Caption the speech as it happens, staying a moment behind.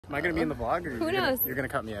Am I gonna be in the vlog, or Who knows? You're gonna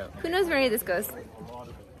cut me out? Who knows where any of this goes?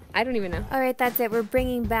 I don't even know. Alright, that's it. We're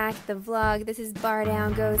bringing back the vlog. This is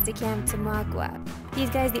BarDown Goes to Camp Tamakwa. These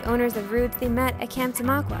guys, the owners of Roots, they met at Camp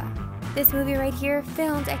Tamakwa. This movie right here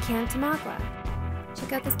filmed at Camp Tamakwa.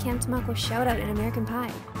 Check out this Camp Tamakwa shout out in American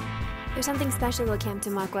Pie. There's something special at Camp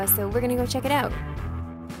Tamakwa, so we're gonna go check it out.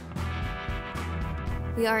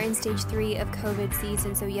 We are in stage 3 of COVID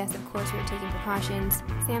season, so yes, of course, we're taking precautions.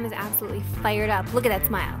 Sam is absolutely fired up. Look at that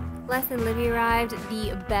smile. Les and Livy arrived,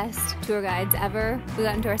 the best tour guides ever. We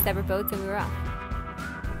got into our separate boats and we were off.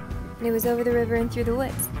 And it was over the river and through the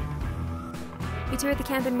woods. We toured the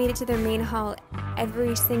camp and made it to their main hall.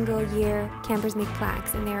 Every single year, campers make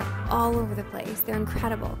plaques, and they're all over the place. They're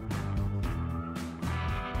incredible.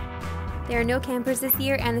 There are no campers this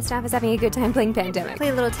year, and the staff is having a good time playing Pandemic.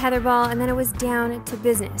 Played a little tetherball, and then it was down to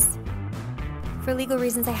business. For legal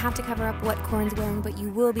reasons, I have to cover up what Corin's wearing, but you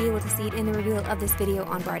will be able to see it in the reveal of this video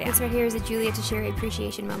on BarDown. This right here is a Juliet to Sherry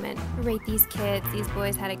appreciation moment. Rate these kids. These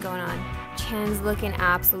boys had it going on. Chen's looking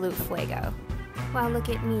absolute fuego. Wow, look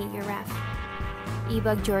at me, your ref.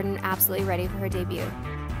 E-Bug Jordan absolutely ready for her debut.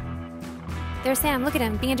 There's Sam, look at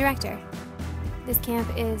him, being a director. This camp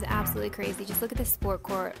is absolutely crazy. Just look at the sport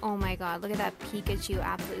court. Oh my god, look at that Pikachu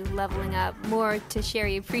absolutely leveling up. More to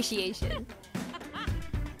Sherry appreciation.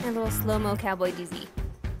 And a little slow-mo cowboy doozy.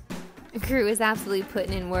 The crew is absolutely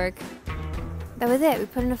putting in work. That was it. We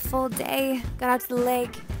put in a full day, got out to the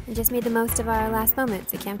lake, and just made the most of our last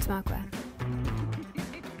moments at Camp Tamakwa.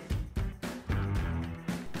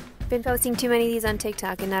 Been posting too many of these on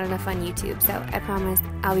TikTok and not enough on YouTube, so I promise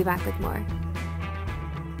I'll be back with more.